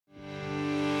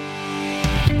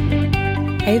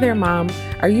Hey there, Mom.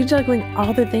 Are you juggling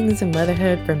all the things in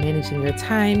motherhood, from managing your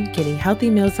time, getting healthy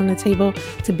meals on the table,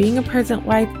 to being a present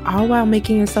wife, all while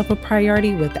making yourself a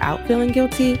priority without feeling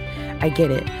guilty? I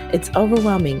get it. It's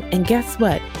overwhelming. And guess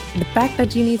what? The fact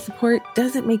that you need support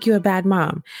doesn't make you a bad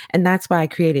mom. And that's why I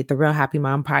created the Real Happy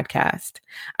Mom podcast.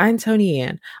 I'm Tony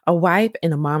Ann, a wife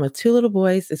and a mom of 2 little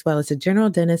boys, as well as a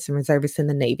general dentist and reservist in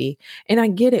the Navy. And I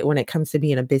get it when it comes to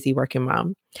being a busy working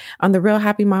mom. On the Real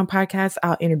Happy Mom podcast,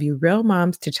 I'll interview real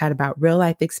moms to chat about real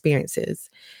life experiences.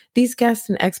 These guests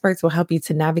and experts will help you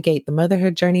to navigate the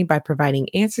motherhood journey by providing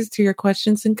answers to your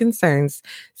questions and concerns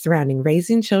surrounding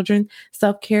raising children,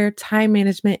 self-care, time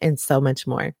management, and so much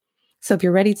more. So if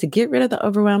you're ready to get rid of the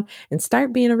overwhelm and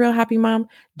start being a real happy mom,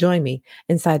 join me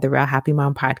inside the Real Happy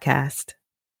Mom podcast.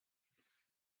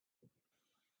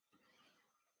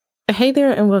 Hey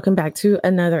there, and welcome back to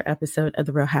another episode of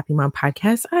the Real Happy Mom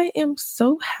podcast. I am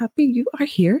so happy you are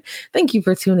here. Thank you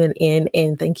for tuning in,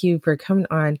 and thank you for coming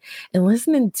on and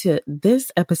listening to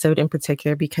this episode in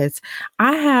particular, because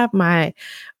I have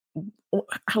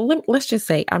let's just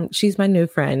say she's my new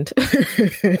friend.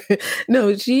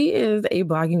 No, she is a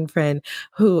blogging friend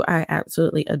who I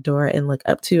absolutely adore and look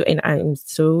up to. And I'm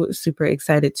so super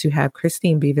excited to have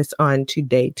Christine Beavis on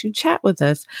today to chat with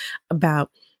us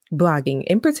about blogging,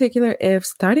 in particular, if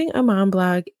starting a mom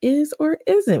blog is or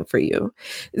isn't for you.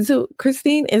 So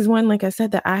Christine is one, like I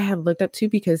said, that I have looked up to,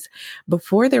 because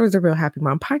before there was a Real Happy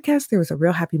Mom podcast, there was a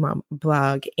Real Happy Mom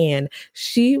blog, and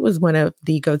she was one of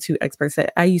the go-to experts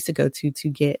that I used to go to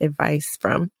get advice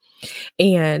from.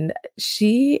 And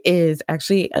she is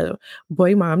actually a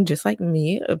boy mom, just like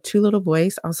me, of 2 little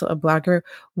boys, also a blogger,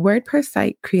 WordPress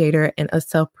site creator, and a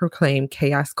self-proclaimed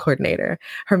chaos coordinator.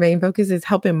 Her main focus is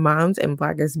helping moms and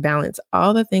bloggers balance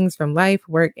all the things from life,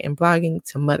 work, and blogging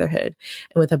to motherhood.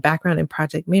 And with a background in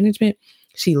project management,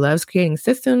 she loves creating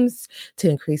systems to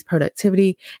increase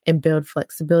productivity and build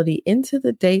flexibility into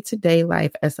the day-to-day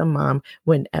life as a mom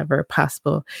whenever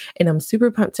possible. And I'm super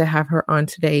pumped to have her on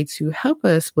today to help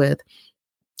us with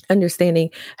understanding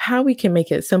how we can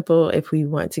make it simple if we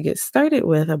want to get started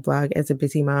with a blog as a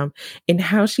busy mom, and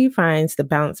how she finds the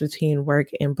balance between work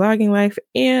and blogging life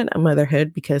and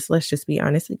motherhood, because let's just be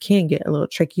honest, it can get a little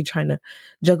tricky trying to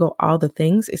juggle all the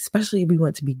things, especially if we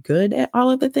want to be good at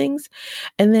all of the things.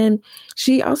 And then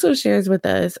she also shares with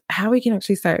us how we can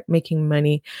actually start making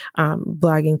money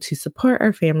blogging to support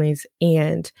our families,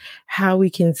 and how we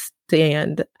can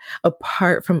stand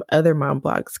apart from other mom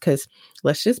blogs, because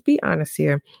let's just be honest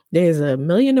here, there's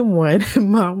 1,000,001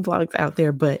 mom blogs out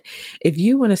there, but if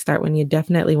you want to start one, you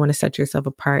definitely want to set yourself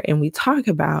apart, and we talk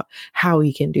about how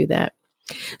we can do that.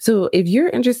 So if you're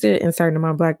interested in starting a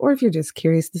mom blog, or if you're just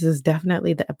curious, this is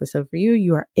definitely the episode for you.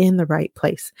 You are in the right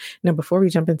place. Now, before we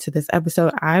jump into this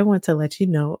episode, I want to let you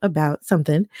know about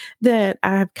something that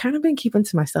I've kind of been keeping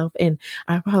to myself, and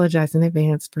I apologize in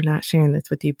advance for not sharing this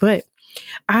with you, but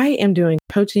I am doing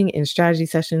coaching and strategy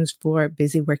sessions for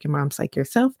busy working moms like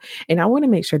yourself, and I want to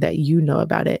make sure that you know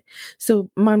about it. So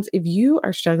moms, if you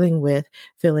are struggling with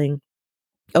feeling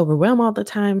overwhelmed all the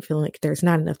time, feeling like there's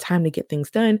not enough time to get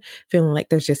things done, feeling like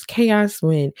there's just chaos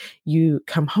when you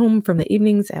come home from the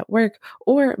evenings at work,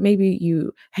 or maybe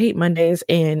you hate Mondays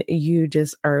and you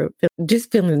just are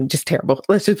feeling just terrible.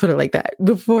 Let's just put it like that.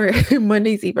 Before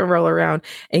Mondays even roll around,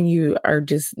 and you are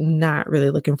just not really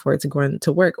looking forward to going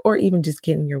to work, or even just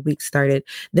getting your week started,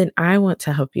 then I want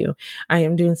to help you. I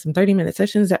am doing some 30-minute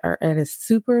sessions that are at a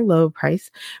super low price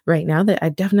right now that I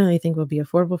definitely think will be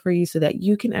affordable for you, so that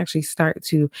you can actually start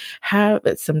to have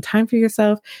some time for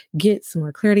yourself, get some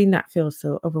more clarity, not feel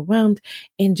so overwhelmed,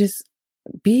 and just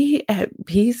be at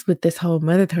peace with this whole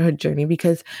motherhood journey,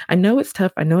 because I know it's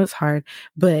tough. I know it's hard,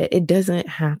 but it doesn't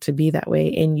have to be that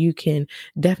way. And you can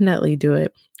definitely do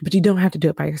it, but you don't have to do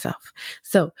it by yourself.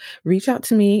 So reach out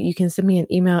to me. You can send me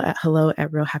an email at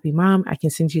hello@realhappymom. I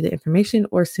can send you the information,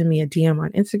 or send me a DM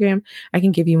on Instagram. I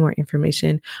can give you more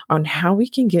information on how we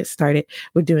can get started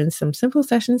with doing some simple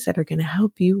sessions that are going to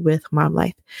help you with mom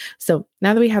life. So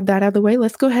now that we have that out of the way,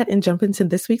 let's go ahead and jump into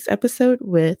this week's episode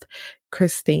with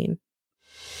Christine.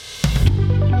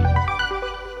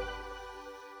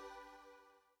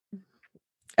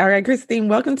 All right, Christine,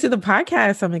 welcome to the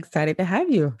podcast. I'm excited to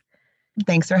have you.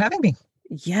 Thanks for having me.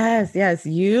 Yes.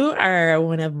 You are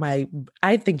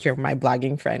I think you're my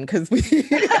blogging friend, because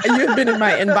you've been in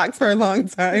my inbox for a long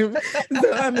time.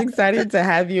 So I'm excited to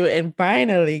have you and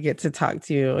finally get to talk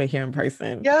to you here in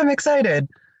person. Yeah, I'm excited.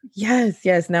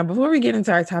 Yes. Now, before we get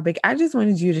into our topic, I just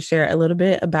wanted you to share a little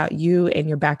bit about you and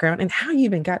your background and how you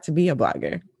even got to be a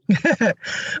blogger.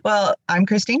 Well, I'm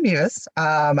Christine Beavis.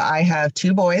 I have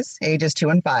 2 boys, ages 2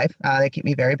 and 5. They keep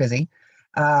me very busy.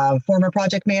 former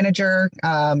project manager,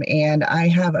 and I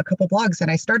have a couple blogs.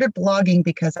 And I started blogging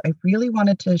because I really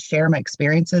wanted to share my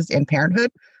experiences in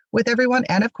parenthood with everyone,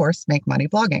 and of course, make money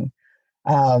blogging.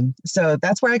 So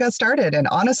that's where I got started. And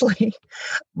honestly,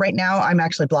 right now I'm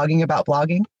actually blogging about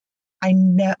blogging.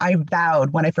 I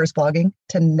vowed when I first blogging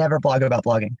to never blog about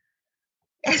blogging.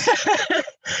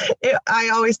 I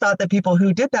always thought that people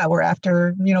who did that were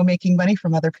after, making money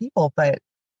from other people, but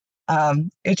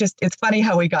it's funny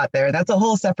how we got there. That's a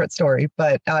whole separate story,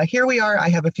 but here we are. I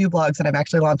have a few blogs and I'm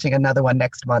actually launching another one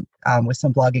next month with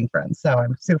some blogging friends. So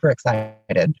I'm super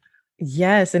excited.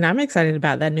 Yes, and I'm excited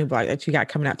about that new blog that you got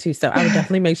coming out too. So I would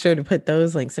definitely make sure to put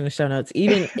those links in the show notes,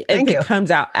 even if it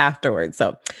comes out afterwards.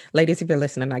 So ladies, if you're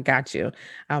listening, I got you.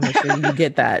 I'll make sure you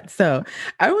get that. So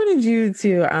I wanted you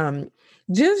to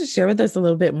just share with us a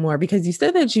little bit more, because you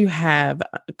said that you have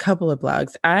a couple of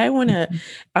blogs. I want to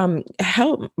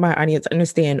help my audience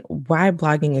understand why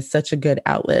blogging is such a good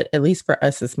outlet, at least for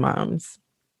us as moms.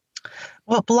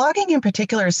 Well, blogging in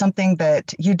particular is something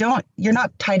that you're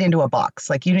not tied into a box.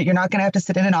 Like you're not going to have to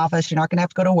sit in an office. You're not going to have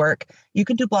to go to work. You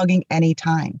can do blogging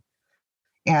anytime.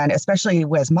 And especially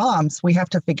as moms, we have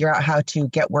to figure out how to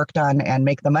get work done and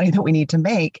make the money that we need to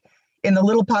make in the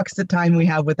little pockets of time we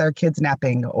have with our kids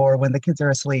napping, or when the kids are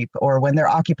asleep, or when they're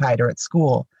occupied or at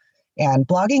school. And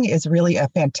blogging is really a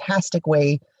fantastic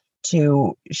way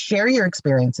to share your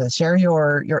experiences, share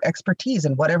your expertise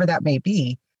in whatever that may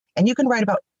be. And you can write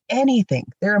about anything.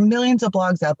 There are millions of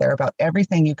blogs out there about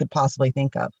everything you could possibly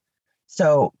think of.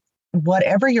 So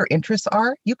whatever your interests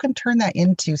are, you can turn that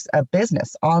into a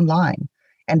business online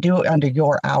and do it under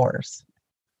your hours.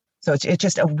 So it's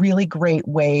just a really great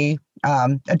way.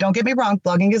 Don't get me wrong,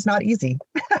 blogging is not easy.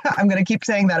 I'm going to keep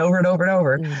saying that over and over and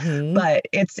over. Mm-hmm. But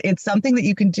it's something that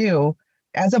you can do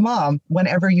as a mom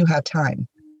whenever you have time.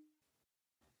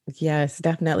 Yes,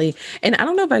 definitely. And I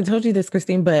don't know if I told you this,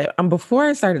 Christine, but before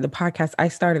I started the podcast, I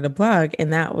started a blog,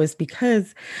 and that was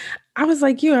because I was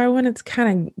like I wanted to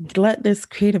kind of let this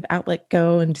creative outlet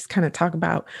go and just kind of talk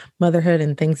about motherhood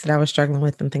and things that I was struggling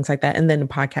with and things like that. And then the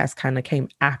podcast kind of came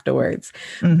afterwards.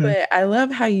 Mm-hmm. But I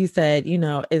love how you said,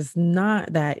 it's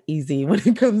not that easy when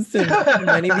it comes to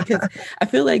money, because I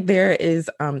feel like there's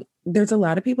a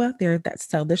lot of people out there that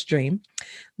sell this dream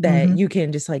that you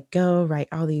can just go write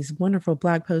all these wonderful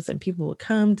blog posts and people will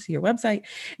come to your website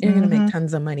and you're going to make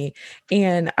tons of money.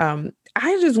 And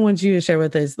I just want you to share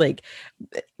with us,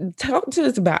 talk to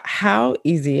us about how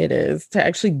easy it is to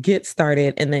actually get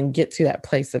started and then get to that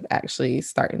place of actually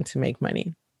starting to make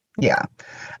money. Yeah.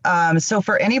 So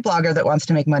for any blogger that wants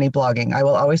to make money blogging, I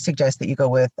will always suggest that you go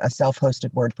with a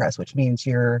self-hosted WordPress, which means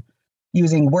you're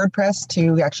using WordPress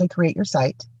to actually create your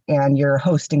site and you're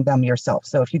hosting them yourself.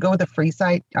 So if you go with a free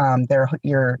site,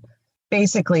 you're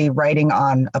basically writing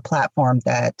on a platform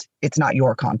that it's not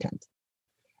your content.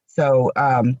 So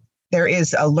there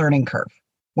is a learning curve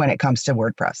when it comes to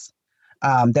WordPress.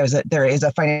 There is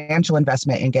a financial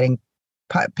investment in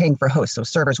paying for hosts, so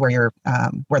servers where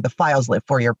the files live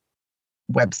for your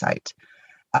website.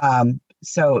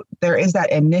 So there is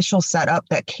that initial setup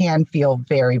that can feel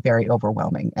very, very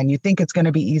overwhelming, and you think it's going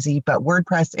to be easy, but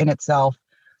WordPress in itself,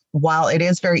 while it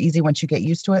is very easy once you get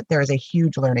used to it, there is a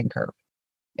huge learning curve.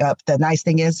 The nice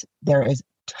thing is there is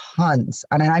tons,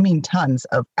 and I mean tons,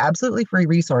 of absolutely free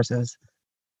resources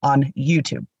on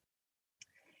YouTube.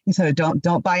 So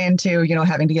don't buy into,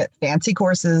 having to get fancy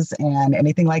courses and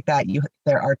anything like that.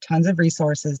 There are tons of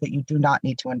resources that you do not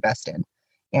need to invest in.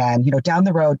 And, down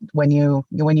the road, when you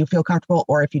feel comfortable,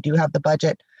 or if you do have the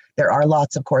budget, there are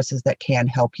lots of courses that can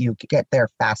help you get there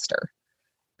faster.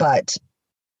 But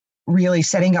really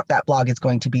setting up that blog is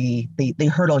going to be the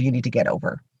hurdle you need to get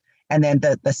over. And then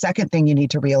the second thing you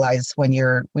need to realize when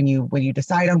you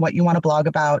decide on what you want to blog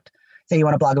about, say you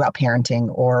want to blog about parenting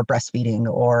or breastfeeding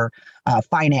or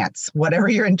finance, whatever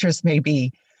your interest may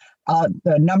be,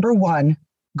 the number one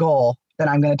goal that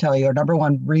I'm going to tell you, or number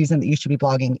one reason that you should be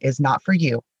blogging, is not for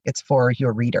you, it's for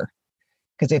your reader.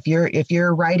 Because if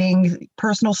you're writing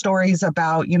personal stories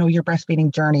about, your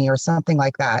breastfeeding journey or something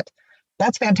like that,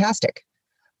 that's fantastic.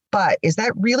 But is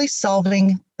that really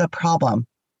solving the problem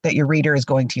that your reader is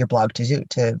going to your blog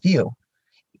to view?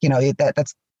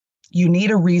 That's you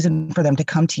need a reason for them to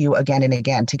come to you again and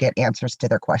again to get answers to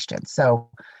their questions. So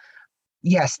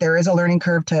yes, there is a learning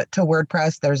curve to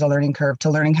WordPress. There's a learning curve to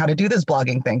learning how to do this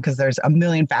blogging thing, because there's a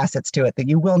million facets to it that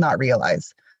you will not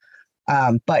realize.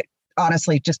 But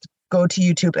honestly, just go to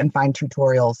YouTube and find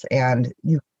tutorials, and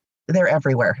they're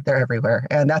everywhere. They're everywhere.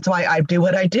 And that's why I do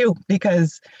what I do,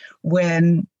 because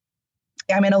when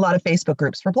I'm in a lot of Facebook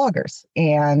groups for bloggers,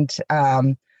 and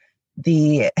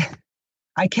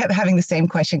I kept having the same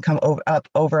question up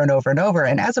over and over and over.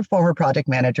 And as a former project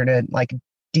manager and like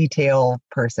detail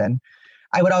person,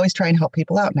 I would always try and help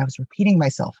people out. And I was repeating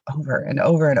myself over and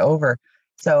over and over.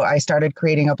 So I started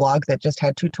creating a blog that just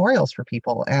had tutorials for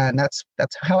people. And that's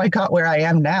how I got where I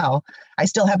am now. I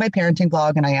still have my parenting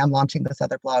blog and I am launching this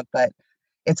other blog, but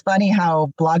it's funny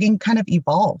how blogging kind of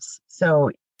evolves.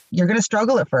 So you're going to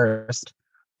struggle at first,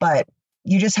 but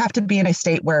you just have to be in a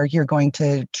state where you're going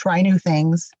to try new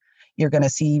things. You're going to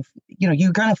see,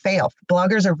 you're going to fail.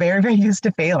 Bloggers are very, very used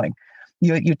to failing.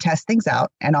 You test things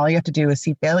out, and all you have to do is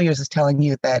see failures as telling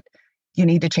you that you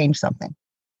need to change something.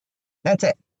 That's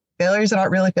it. Failures are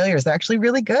not really failures. They're actually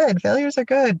really good. Failures are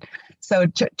good. So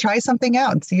try something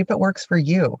out and see if it works for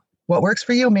you. What works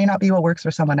for you may not be what works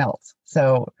for someone else.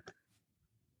 So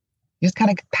you just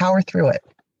kind of power through it.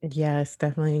 Yes,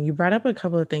 definitely. You brought up a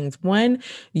couple of things. One,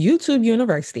 YouTube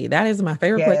University. That is my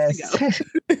favorite place to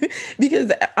go.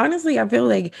 Because honestly, I feel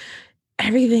like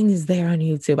everything is there on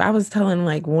YouTube. I was telling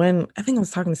I think I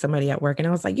was talking to somebody at work and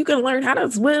I was like, you can learn how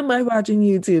to swim by watching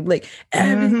YouTube. Like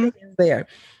everything is there.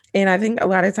 And I think a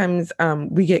lot of times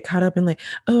we get caught up in like,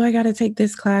 oh, I got to take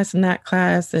this class and that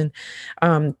class and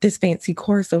this fancy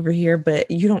course over here, but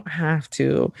you don't have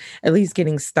to, at least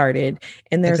getting started.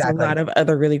 And there's a lot of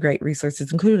other really great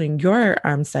resources, including your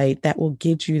site that will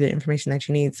get you the information that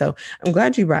you need. So I'm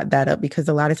glad you brought that up because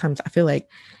a lot of times I feel like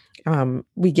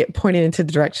we get pointed into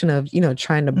the direction of,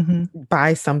 trying to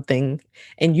buy something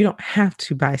and you don't have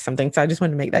to buy something. So I just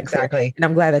wanted to make that clear. And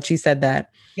I'm glad that you said that.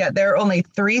 Yeah, there are only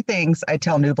 3 things I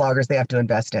tell new bloggers they have to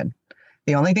invest in.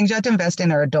 The only things you have to invest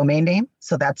in are a domain name.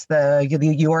 So that's the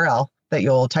URL that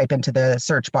you'll type into the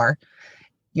search bar.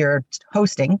 Your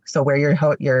hosting, so where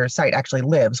your site actually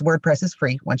lives. WordPress is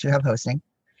free once you have hosting.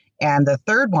 And the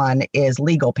third one is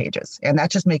legal pages. And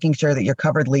that's just making sure that you're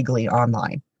covered legally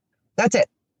online. That's it.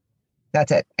 That's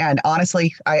it. And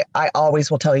honestly, I always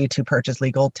will tell you to purchase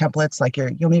legal templates. Like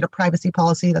you'll need a privacy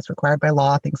policy that's required by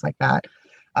law, things like that.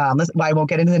 I won't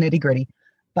get into the nitty gritty,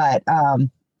 but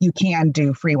you can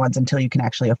do free ones until you can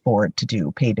actually afford to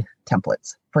do paid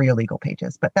templates for your legal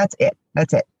pages. But that's it.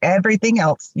 That's it. Everything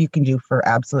else you can do for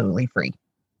absolutely free.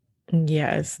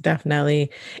 Yes, definitely.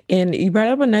 And you brought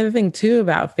up another thing too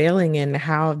about failing and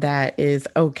how that is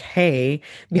okay.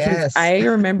 Because I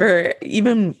remember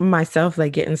even myself,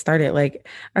 like getting started, like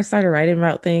I started writing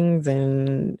about things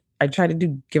and I tried to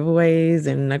do giveaways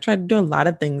and I tried to do a lot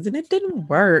of things and it didn't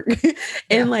work.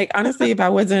 And like, honestly, if I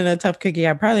wasn't a tough cookie,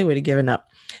 I probably would have given up.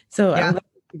 So I'm glad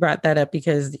you brought that up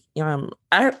because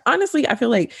I feel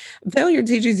like failure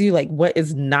teaches you like what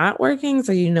is not working.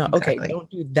 So, okay,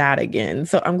 don't do that again.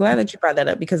 So I'm glad that you brought that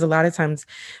up because a lot of times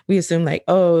we assume like,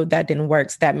 oh, that didn't work.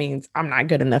 So that means I'm not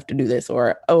good enough to do this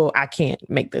or, oh, I can't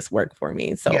make this work for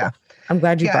me. So I'm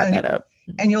glad you brought that up.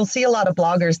 And you'll see a lot of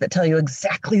bloggers that tell you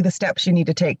exactly the steps you need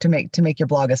to take to make your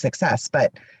blog a success.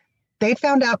 But they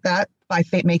found out that by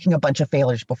making a bunch of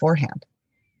failures beforehand.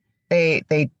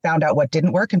 They found out what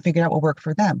didn't work and figured out what worked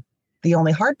for them. The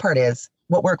only hard part is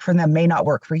what worked for them may not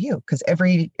work for you because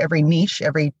every niche,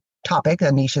 every topic,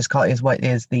 a niche is what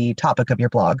is the topic of your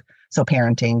blog. So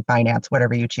parenting, finance,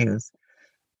 whatever you choose.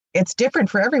 It's different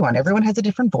for everyone. Everyone has a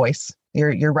different voice.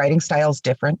 Your writing style is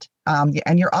different,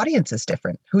 and your audience is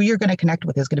different. Who you're going to connect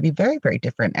with is going to be very, very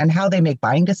different, and how they make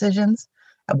buying decisions,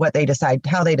 how they decide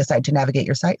to navigate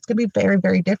your site is going to be very,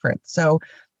 very different. So,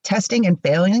 testing and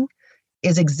failing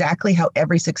is exactly how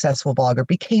every successful blogger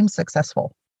became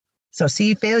successful. So,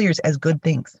 see failures as good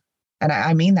things, and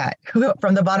I mean that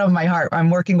from the bottom of my heart. I'm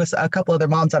working with a couple other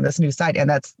moms on this new site, and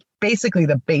that's basically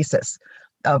the basis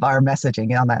of our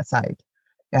messaging on that site.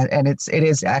 And it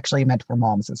is actually meant for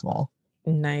moms as well.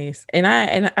 Nice. And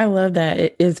I love that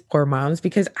it is for moms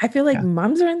because I feel like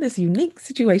moms are in this unique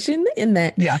situation in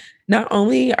that not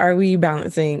only are we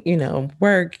balancing,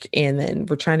 work and then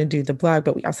we're trying to do the blog,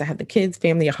 but we also have the kids,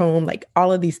 family at home, like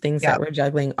all of these things that we're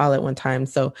juggling all at one time.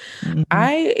 So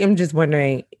I am just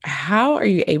wondering, how are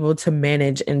you able to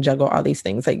manage and juggle all these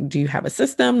things? Like, do you have a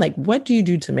system? Like, what do you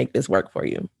do to make this work for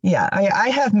you? Yeah, I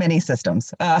have many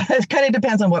systems. It kind of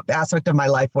depends on what aspect of my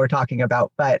life we're talking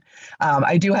about. But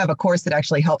I do have a course that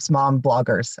actually helps mom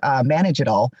bloggers manage it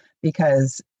all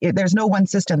because there's no one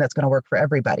system that's going to work for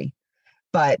everybody.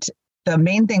 But the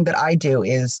main thing that I do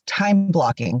is time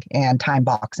blocking and time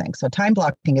boxing. So time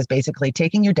blocking is basically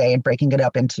taking your day and breaking it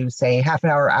up into, say, half an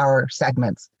hour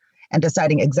segments and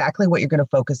deciding exactly what you're going to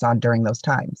focus on during those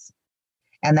times.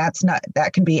 And that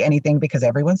can be anything because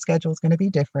everyone's schedule is going to be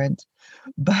different.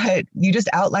 But you just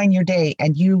outline your day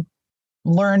and you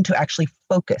learn to actually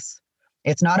focus.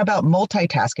 It's not about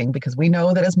multitasking because we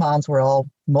know that as moms, we're all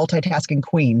multitasking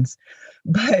queens.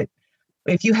 But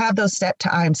If you have those set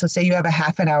times, so say you have a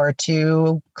half an hour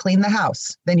to clean the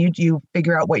house, then you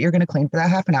figure out what you're going to clean for that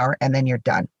half an hour, and then you're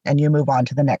done, and you move on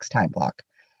to the next time block.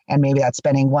 And maybe that's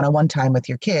spending one-on-one time with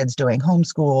your kids doing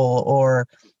homeschool, or,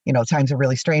 times are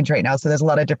really strange right now. So there's a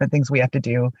lot of different things we have to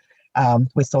do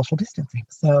with social distancing.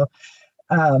 So,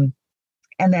 and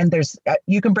then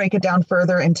you can break it down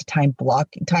further into time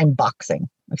boxing.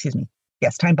 Excuse me.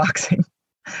 Yes, time boxing.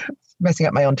 Messing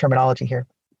up my own terminology here.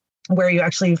 Where you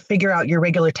actually figure out your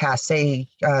regular tasks, say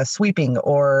sweeping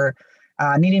or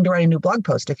needing to write a new blog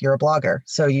post if you're a blogger.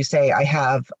 So you say, I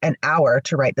have an hour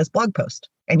to write this blog post.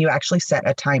 And you actually set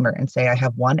a timer and say, I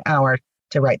have 1 hour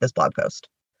to write this blog post.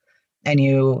 And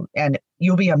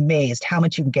you'll be amazed how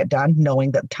much you can get done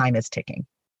knowing that time is ticking.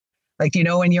 Like,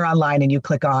 when you're online and you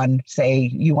click on,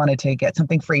 say you wanted to get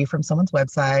something free from someone's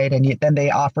website, and then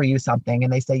they offer you something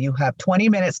and they say you have 20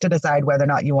 minutes to decide whether or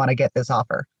not you want to get this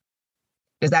offer.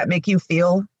 Does that make you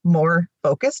feel more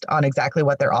focused on exactly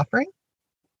what they're offering?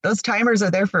 Those timers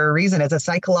are there for a reason. It's a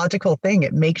psychological thing.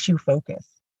 It makes you focus.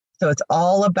 So it's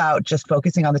all about just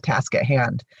focusing on the task at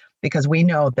hand, because we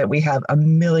know that we have a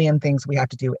million things we have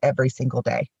to do every single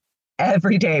day,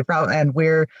 and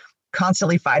we're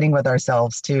constantly fighting with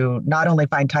ourselves to not only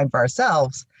find time for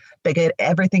ourselves, but get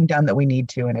everything done that we need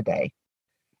to in a day.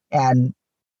 And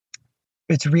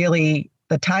it's really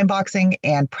the time boxing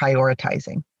and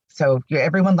prioritizing. So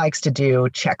everyone likes to do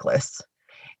checklists,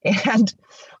 and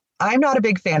I'm not a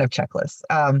big fan of checklists.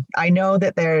 I know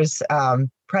that there's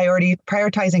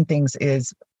prioritizing things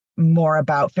is more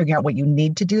about figuring out what you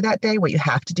need to do that day, what you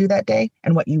have to do that day,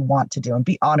 and what you want to do, and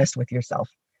be honest with yourself.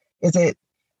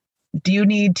 Do you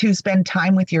need to spend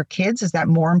time with your kids? Is that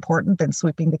more important than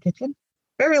sweeping the kitchen?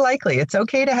 Very likely. It's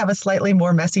okay to have a slightly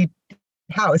more messy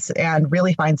house and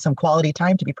really find some quality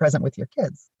time to be present with your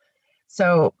kids.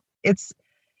 So it's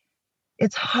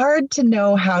hard to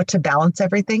know how to balance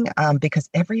everything because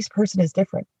every person is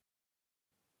different.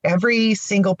 Every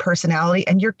single personality,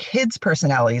 and your kids'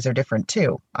 personalities are different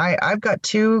too. I've got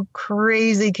 2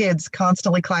 crazy kids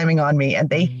constantly climbing on me, and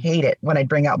they hate it when I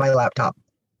bring out my laptop.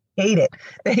 Hate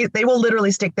it. They will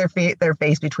literally stick their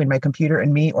face between my computer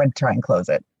and me, or try and close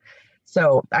it.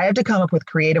 So I have to come up with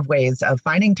creative ways of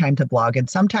finding time to blog. And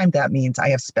sometimes that means I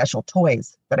have special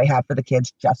toys that I have for the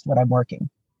kids just when I'm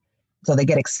working. So they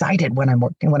get excited when I'm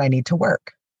working, when I need to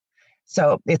work.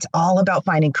 So it's all about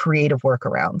finding creative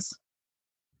workarounds.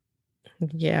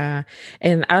 Yeah.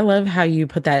 And I love how you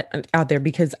put that out there,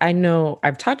 because I know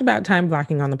I've talked about time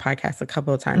blocking on the podcast a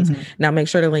couple of times. Mm-hmm. Now make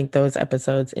sure to link those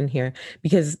episodes in here,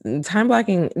 because time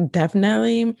blocking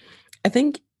definitely, I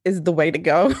think, is the way to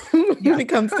go when it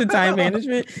comes to time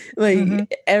management.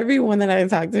 Like everyone that I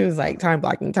talk to is like time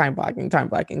blocking.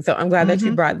 So I'm glad that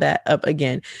you brought that up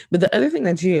again. But the other thing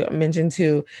that you mentioned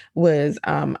too was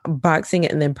boxing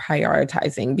and then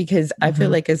prioritizing, because I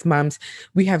feel like as moms,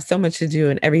 we have so much to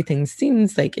do and everything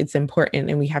seems like it's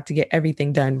important and we have to get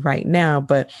everything done right now.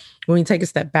 But when we take a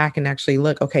step back and actually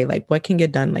look, okay, like what can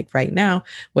get done like right now?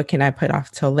 What can I put off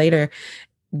till later?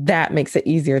 That makes it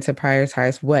easier to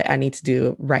prioritize what I need to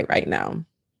do right now.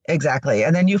 Exactly.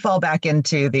 And then you fall back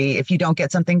into if you don't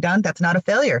get something done, that's not a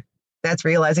failure. That's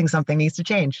realizing something needs to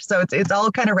change. So it's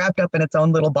all kind of wrapped up in its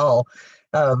own little ball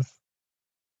of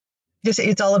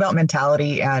it's all about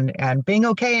mentality and being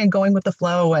okay and going with the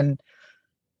flow. And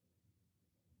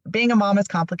being a mom is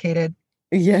complicated.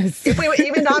 Yes.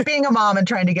 Even not being a mom and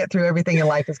trying to get through everything in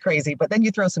life is crazy. But then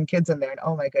you throw some kids in there and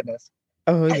oh my goodness.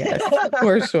 Oh, yes,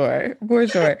 for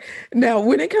sure. Now,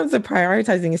 when it comes to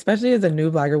prioritizing, especially as a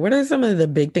new blogger, what are some of the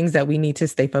big things that we need to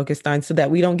stay focused on so that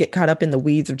we don't get caught up in the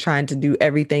weeds of trying to do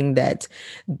everything that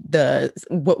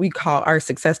what we call our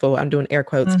successful, I'm doing air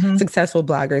quotes, successful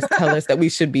bloggers tell us that we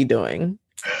should be doing?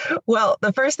 Well,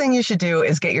 the first thing you should do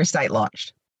is get your site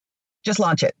launched. Just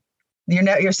launch it.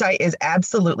 Your site is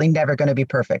absolutely never going to be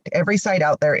perfect. Every site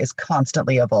out there is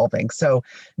constantly evolving. So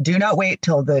do not wait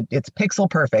till it's pixel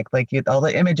perfect. Like all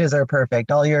the images are perfect.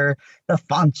 The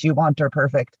fonts you want are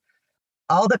perfect.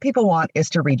 All that people want is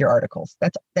to read your articles.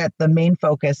 That the main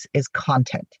focus is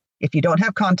content. If you don't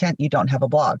have content, you don't have a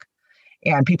blog,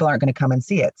 and people aren't going to come and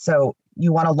see it. So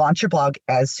you want to launch your blog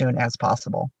as soon as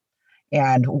possible.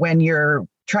 And when you're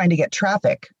trying to get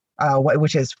traffic,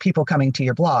 which is people coming to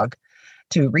your blog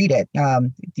to read it,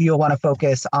 you'll want to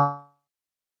focus on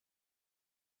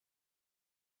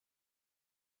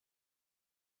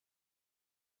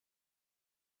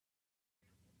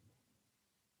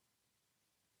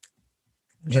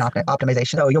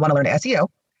optimization. So you'll want to learn SEO,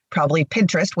 probably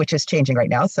Pinterest, which is changing right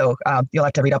now. So you'll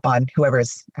have to read up on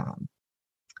whoever's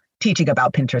teaching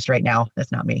about Pinterest right now.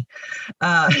 That's not me.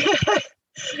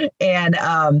 And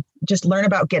just learn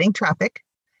about getting traffic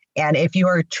And if you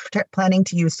are planning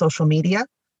to use social media,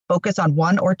 focus on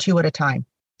one or two at a time.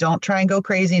 Don't try and go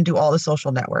crazy and do all the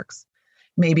social networks.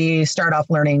 Maybe start off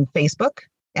learning Facebook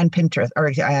and Pinterest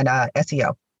and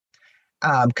SEO,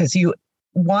 because you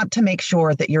want to make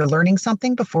sure that you're learning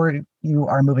something before you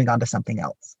are moving on to something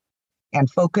else. And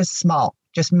focus small.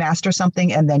 Just master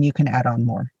something and then you can add on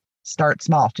more. Start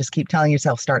small. Just keep telling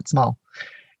yourself, start small.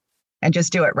 And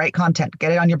just do it. Write content.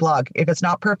 Get it on your blog. If it's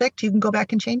not perfect, you can go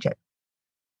back and change it.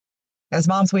 As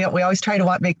moms, we always try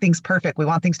to make things perfect. We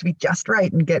want things to be just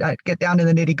right and get down to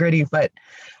the nitty gritty. But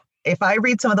if I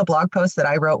read some of the blog posts that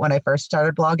I wrote when I first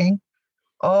started blogging,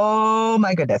 oh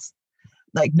my goodness.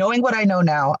 Like, knowing what I know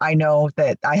now, I know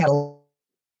that I had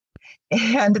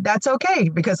and that's okay,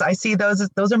 because I see those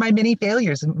are my mini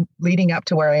failures leading up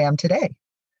to where I am today.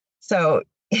 So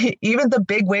even the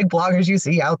big wig bloggers you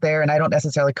see out there, and I don't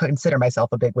necessarily consider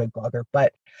myself a big wig blogger,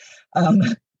 but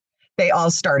they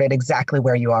all started exactly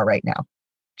where you are right now.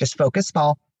 Just focus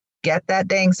small, get that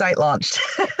dang site launched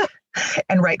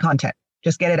and write content.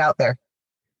 Just get it out there.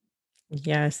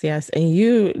 Yes.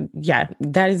 And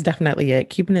that is definitely it.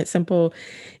 Keeping it simple.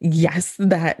 Yes,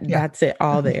 that's it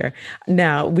all there.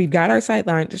 Now we've got our site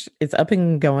launched. It's up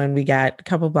and going. We got a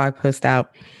couple blog posts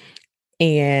out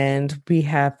and we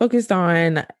have focused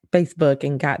on Facebook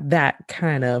and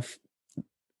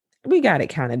we got it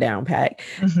kind of down pat.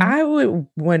 Mm-hmm. I would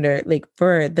wonder, like,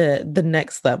 for the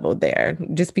next level there,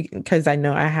 just because I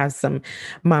know I have some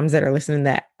moms that are listening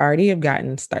that already have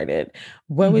gotten started.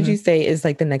 What would you say is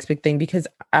like the next big thing? Because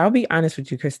I'll be honest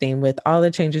with you, Christine, with all the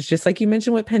changes, just like you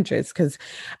mentioned with Pinterest, because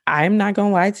I'm not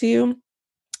going to lie to you.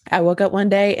 I woke up one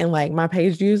day and like my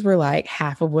page views were like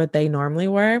half of what they normally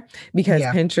were, because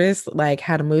Pinterest like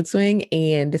had a mood swing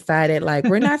and decided like,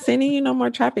 we're not sending you no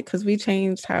more traffic because we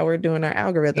changed how we're doing our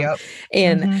algorithm. Yep.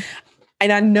 And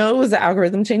I know it was the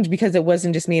algorithm change because it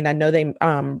wasn't just me. And I know they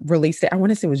released it. I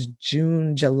want to say it was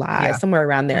June, July, somewhere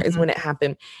around there is when it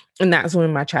happened. And that's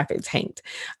when my traffic tanked.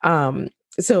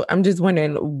 So I'm just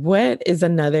wondering, what is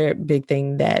another big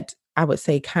thing that I would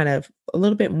say kind of a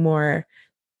little bit more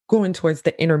going towards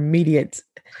the intermediate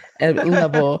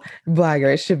level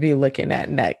bloggers should be looking at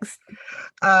next?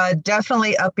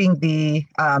 Definitely upping the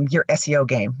your SEO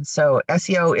game. So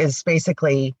SEO is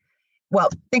basically, well,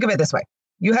 think of it this way.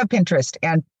 You have Pinterest,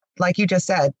 and like you just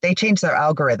said, they changed their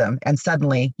algorithm and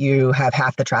suddenly you have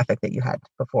half the traffic that you had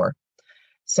before.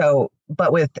 So,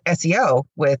 but with SEO,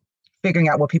 with figuring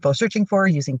out what people are searching for,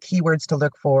 using keywords to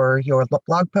look for your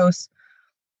blog posts,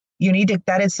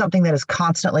 that is something that is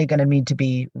constantly going to need to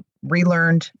be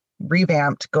relearned,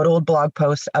 revamped, go to old blog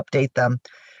posts, update them.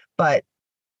 But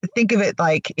think of it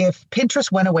like, if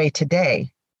Pinterest went away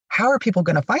today, how are people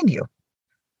going to find you?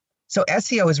 So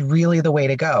SEO is really the way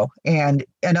to go. And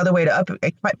another way to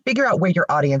figure out where your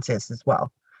audience is as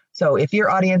well. So if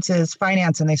your audience is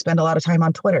finance and they spend a lot of time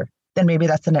on Twitter, then maybe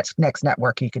that's the next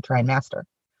network you could try and master.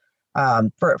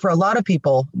 For a lot of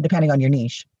people, depending on your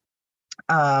niche,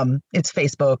 it's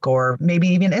Facebook or maybe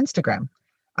even Instagram.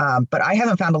 But I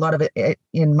haven't found a lot of it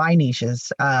in my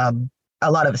niches,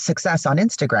 a lot of success on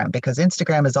Instagram, because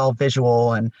Instagram is all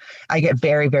visual and I get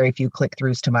very, very few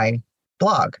click-throughs to my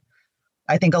blog.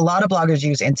 I think a lot of bloggers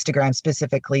use Instagram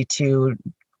specifically to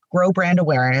grow brand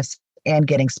awareness and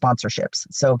getting sponsorships.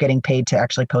 So getting paid to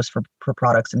actually post for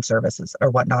products and services or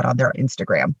whatnot on their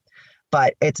Instagram.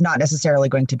 But it's not necessarily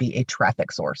going to be a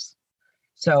traffic source.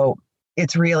 So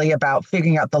it's really about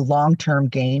figuring out the long-term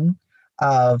gain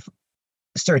of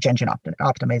search engine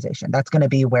optimization. That's going to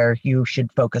be where you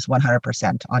should focus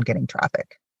 100% on getting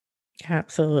traffic.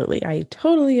 Absolutely. I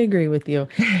totally agree with you.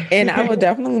 And I will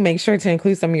definitely make sure to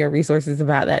include some of your resources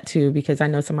about that too, because I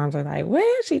know some moms are like, what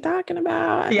is she talking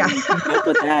about? Yeah. Help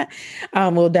with that.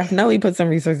 We'll definitely put some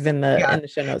resources in the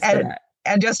show notes for that.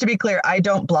 And just to be clear, I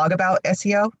don't blog about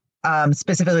SEO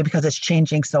specifically because it's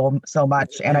changing so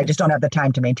much. And I just don't have the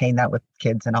time to maintain that with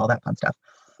kids and all that fun stuff.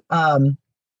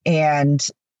 And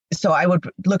so I would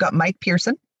look up Mike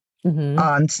Pearson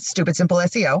on Stupid Simple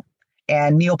SEO.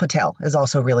 And Neil Patel is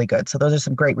also really good. So those are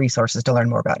some great resources to learn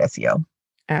more about SEO.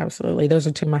 Absolutely. Those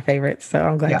are two of my favorites. So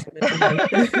I'm glad to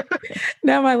mention.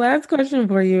 Now, my last question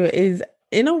for you is,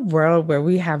 in a world where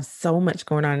we have so much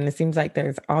going on, and it seems like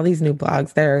there's all these new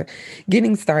blogs that are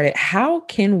getting started, how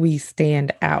can we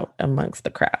stand out amongst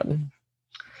the crowd?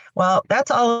 Well,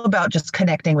 that's all about just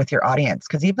connecting with your audience.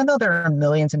 Because even though there are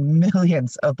millions and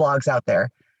millions of blogs out there,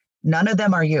 none of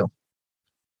them are you.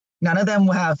 None of them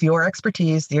have your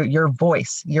expertise, your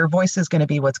voice. Your voice is going to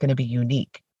be what's going to be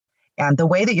unique. And the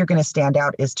way that you're going to stand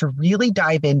out is to really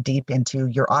dive in deep into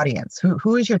your audience.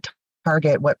 Who is your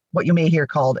target, what you may hear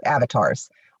called avatars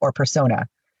or persona.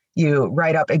 You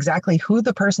write up exactly who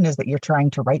the person is that you're trying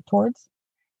to write towards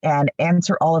and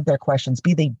answer all of their questions.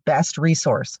 Be the best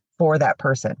resource for that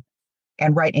person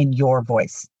and write in your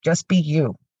voice. Just be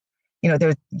you.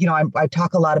 I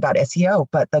talk a lot about SEO,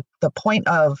 but the point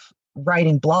of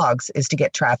writing blogs is to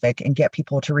get traffic and get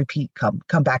people to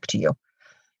come back to you.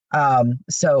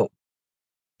 So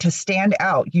to stand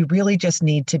out, you really just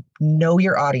need to know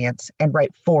your audience and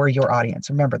write for your audience.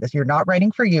 Remember this, you're not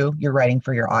writing for you, you're writing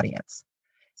for your audience.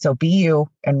 So be you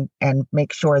and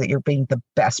make sure that you're being the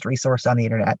best resource on the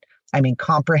internet. I mean,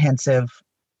 comprehensive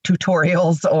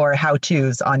tutorials or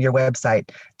how-tos on your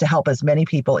website to help as many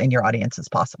people in your audience as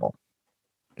possible.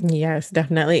 Yes,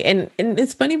 definitely. And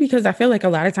it's funny because I feel like a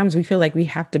lot of times we feel like we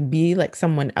have to be like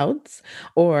someone else,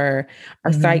 or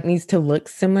our site needs to look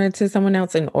similar to someone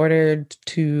else in order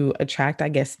to attract, I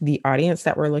guess, the audience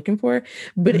that we're looking for.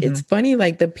 But it's funny,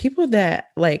 like the people that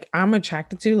like I'm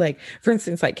attracted to, like for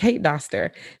instance, like Kate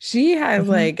Doster, she has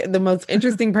like the most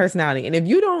interesting personality. And if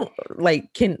you don't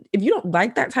like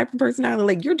that type of personality,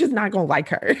 like you're just not gonna like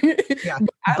her. Yeah.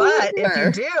 But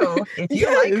if you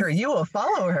like her, you will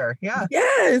follow her. Yeah.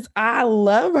 Yes, I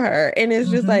love her. And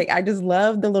it's just like, I just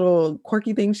love the little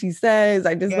quirky things she says.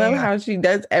 I just love how she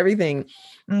does everything.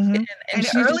 And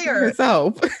she's earlier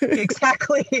herself.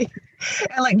 Exactly.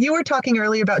 And like you were talking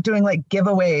earlier about doing like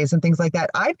giveaways and things like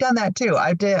that. I've done that too.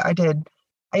 I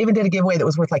even did a giveaway that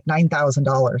was worth like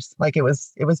 $9,000. Like it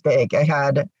was big. I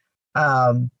had,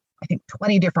 I think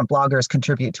 20 different bloggers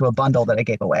contribute to a bundle that I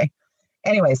gave away.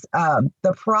 Anyways,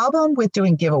 the problem with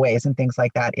doing giveaways and things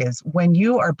like that is when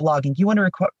you are blogging, you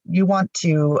want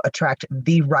to attract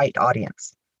the right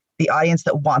audience, the audience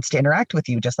that wants to interact with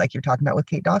you, just like you're talking about with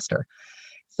Kate Doster.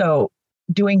 So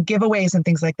doing giveaways and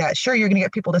things like that, sure, you're going to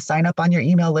get people to sign up on your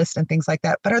email list and things like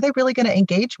that, but are they really going to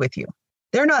engage with you?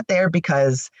 They're not there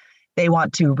because they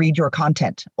want to read your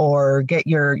content or get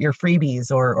your freebies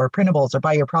or printables or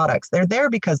buy your products. They're there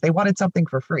because they wanted something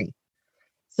for free.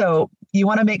 So you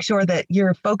want to make sure that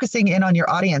you're focusing in on your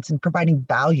audience and providing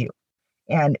value.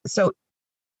 And so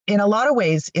in a lot of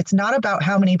ways, it's not about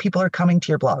how many people are coming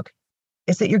to your blog.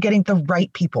 It's that you're getting the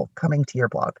right people coming to your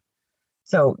blog.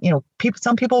 So,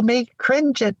 some people may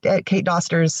cringe at Kate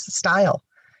Doster's style,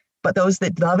 but those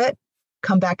that love it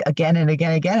come back again and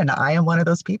again and again. And I am one of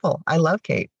those people. I love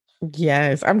Kate.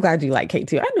 Yes, I'm glad you like Kate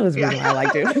too. I know it's reason why I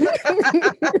liked it.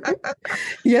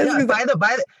 Yes,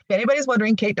 if anybody's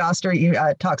wondering, Kate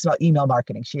Doster talks about email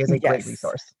marketing. She is a great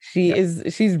resource.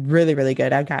 She's really, really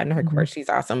good. I've gotten her course. She's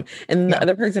awesome. And the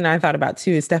other person I thought about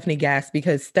too is Stephanie Gass,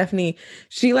 because Stephanie,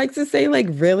 she likes to say like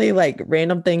really like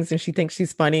random things and she thinks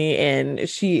she's funny and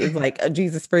she is like a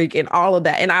Jesus freak and all of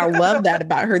that. And I love that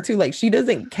about her too. Like she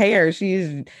doesn't care.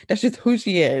 That's just who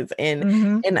she is.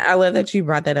 And I love that you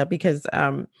brought that up because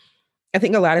I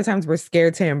think a lot of times we're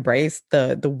scared to embrace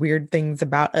the weird things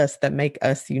about us that make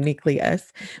us uniquely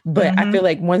us. But I feel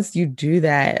like once you do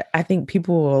that, I think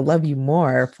people will love you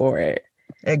more for it.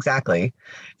 Exactly.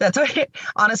 That's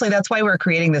why we're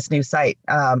creating this new site.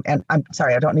 And I'm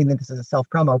sorry, I don't mean that this is a self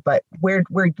promo, but we're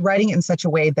writing it in such a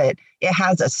way that it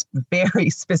has a very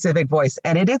specific voice,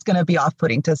 and it is going to be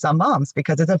off-putting to some moms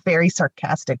because it's a very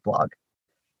sarcastic blog.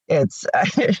 It's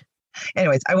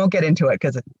anyways, I won't get into it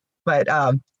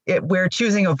we're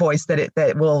choosing a voice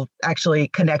that will actually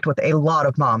connect with a lot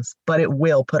of moms, but it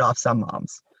will put off some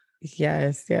moms.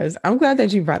 Yes. I'm glad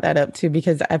that you brought that up too,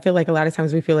 because I feel like a lot of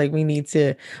times we feel like we need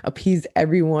to appease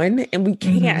everyone and we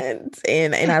can't.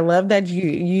 And I love that you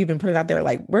even put it out there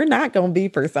like, we're not going to be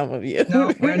for some of you.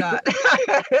 No, we're not.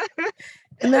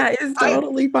 And that is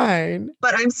totally fine.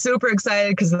 But I'm super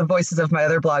excited because of the voices of my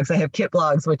other blogs. I have Kit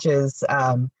Blogs, which is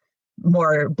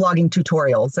more blogging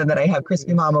tutorials, and then I have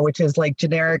Crispy Mama, which is like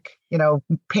generic,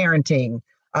 parenting.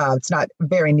 It's not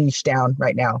very niche down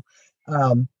right now.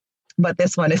 But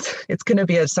this one it's going to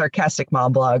be a sarcastic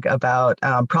mom blog about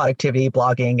productivity,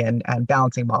 blogging, and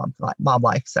balancing mom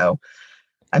life. So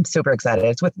I'm super excited.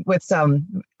 It's with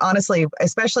some, honestly,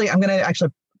 especially I'm going to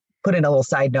actually put in a little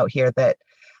side note here that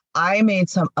I made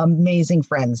some amazing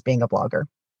friends being a blogger.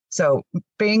 So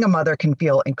being a mother can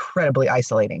feel incredibly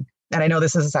isolating. And I know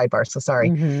this is a sidebar, so sorry.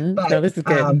 But no, this is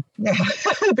good.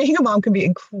 Being a mom can be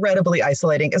incredibly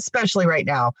isolating, especially right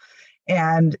now.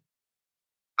 And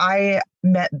I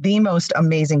met the most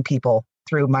amazing people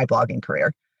through my blogging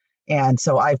career. And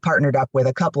so I've partnered up with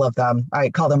a couple of them. I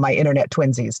call them my internet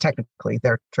twinsies. Technically,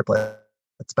 they're triplets,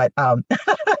 but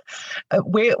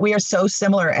we are so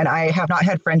similar, and I have not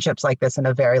had friendships like this in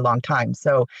a very long time.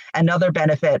 So another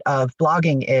benefit of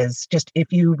blogging is just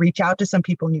if you reach out to some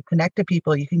people and you connect to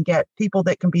people, you can get people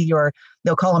that can be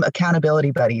they'll call them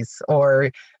accountability buddies,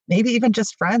 or maybe even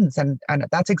just friends. And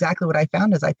that's exactly what I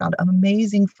found is I found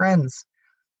amazing friends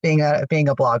being a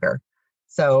blogger.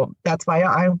 So that's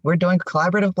why we're doing a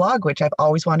collaborative blog, which I've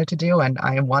always wanted to do. And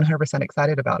I am 100%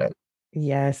 excited about it.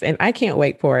 Yes, and I can't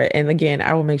wait for it. And again,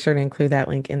 I will make sure to include that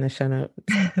link in the show notes.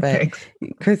 But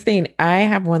Christine, I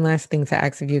have one last thing to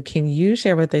ask of you. Can you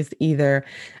share with us either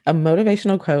a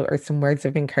motivational quote or some words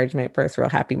of encouragement for us real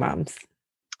happy moms?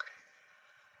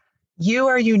 You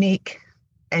are unique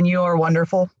and you are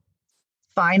wonderful.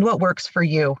 Find what works for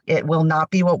you. It will not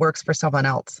be what works for someone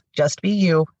else. Just be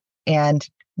you and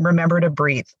remember to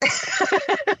breathe.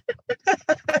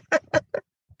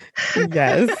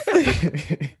 Yes.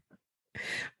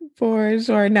 For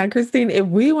sure. Now, Christine, if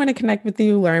we want to connect with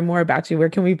you, learn more about you, where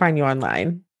can we find you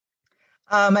online?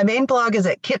 My main blog is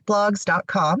at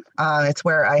kitblogs.com. It's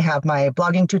where I have my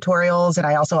blogging tutorials, and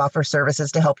I also offer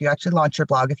services to help you actually launch your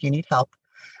blog if you need help.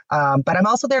 But I'm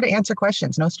also there to answer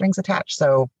questions, no strings attached.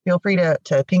 So feel free to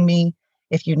ping me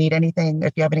if you need anything,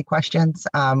 if you have any questions.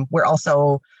 We're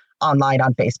also online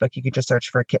on Facebook. You can just search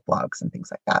for Kit Blogs and things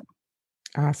like that.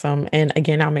 Awesome. And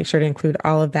again, I'll make sure to include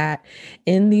all of that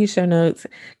in the show notes.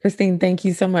 Christine, thank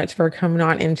you so much for coming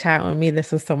on and chatting with me.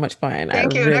 This was so much fun.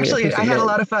 Thank you. Really actually, I had a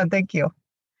lot of fun. Thank you.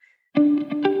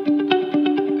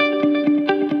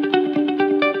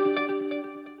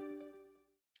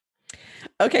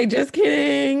 Okay, just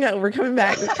kidding. We're coming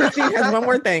back. Christine has one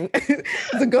more thing.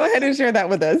 So go ahead and share that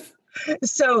with us.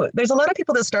 So there's a lot of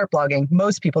people that start blogging.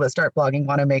 Most people that start blogging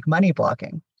want to make money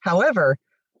blogging. However,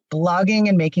 blogging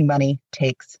and making money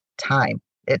takes time.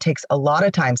 It takes a lot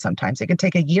of time sometimes. It can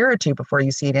take a year or two before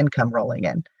you see an income rolling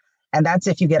in. And that's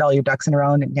if you get all your ducks in a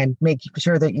row and make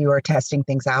sure that you are testing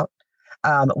things out.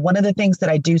 One of the things that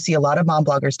I do see a lot of mom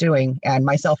bloggers doing, and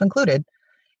myself included,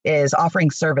 is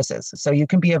offering services. So you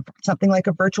can be something like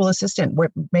a virtual assistant,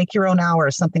 make your own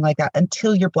hours, something like that,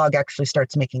 until your blog actually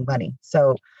starts making money.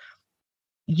 So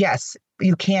yes,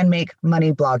 you can make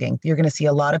money blogging. You're going to see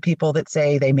a lot of people that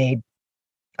say they made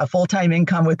a full-time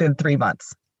income within 3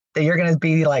 months. That you're going to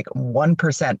be like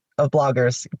 1% of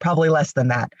bloggers, probably less than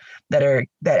that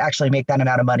actually make that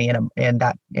amount of money in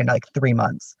like 3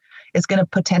 months. It's going to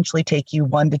potentially take you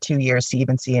 1 to 2 years to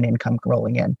even see an income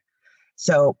rolling in.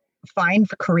 So find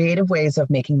creative ways of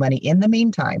making money in the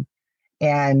meantime.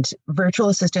 And virtual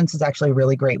assistants is actually a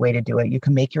really great way to do it. You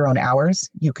can make your own hours.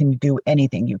 You can do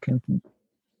anything.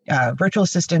 Virtual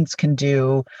assistants can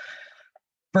do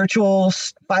virtual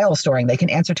file storing. They can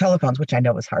answer telephones, which I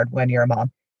know is hard when you're a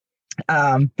mom.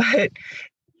 But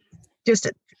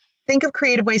just think of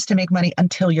creative ways to make money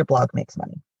until your blog makes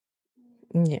money.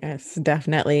 Yes,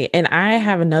 definitely. And I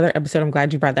have another episode. I'm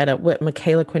glad you brought that up with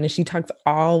Michaela Quinn. And she talks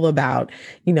all about,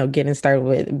 getting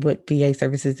started with VA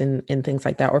services and things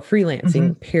like that, or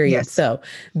freelancing, period. Yes. So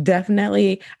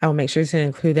definitely I'll make sure to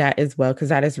include that as well, because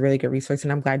that is a really good resource.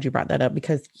 And I'm glad you brought that up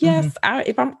because yes,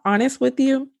 if I'm honest with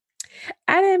you,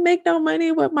 I didn't make no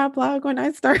money with my blog when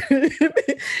I started.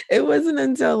 It wasn't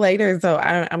until later. So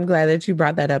I'm glad that you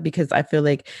brought that up because I feel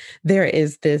like there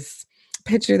is this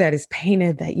picture that is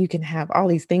painted that you can have all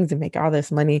these things and make all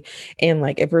this money. And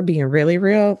like, if we're being really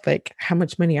real, like how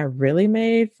much money I really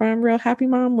made from Real Happy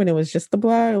Mom when it was just the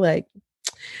blog, like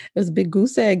it was a big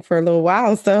goose egg for a little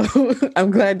while. So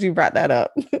I'm glad you brought that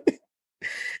up.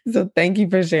 So thank you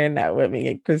for sharing that with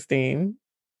me, Christine.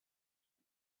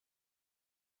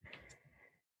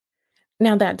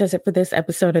 Now that does it for this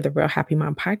episode of the Real Happy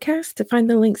Mom podcast. To find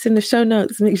the links in the show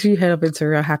notes, make sure you head over to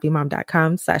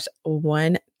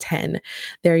realhappymom.com/110.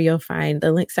 There you'll find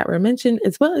the links that were mentioned,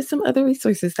 as well as some other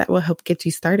resources that will help get you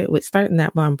started with starting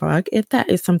that mom blog, if that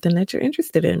is something that you're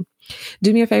interested in.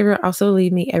 Do me a favor, also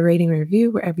leave me a rating and review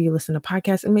wherever you listen to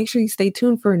podcasts, and make sure you stay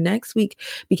tuned for next week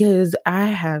because I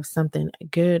have something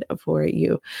good for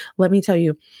you. Let me tell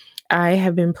you, I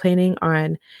have been planning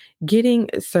on getting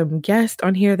some guests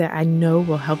on here that I know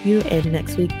will help you. And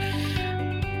next week,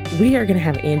 we are going to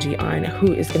have Angie on,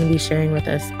 who is going to be sharing with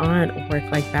us on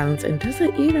work-life balance and does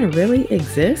it even really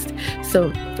exist?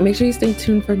 So make sure you stay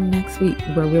tuned for next week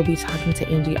where we'll be talking to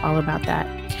Angie all about that.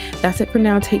 That's it for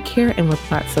now. Take care and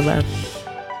with lots of love.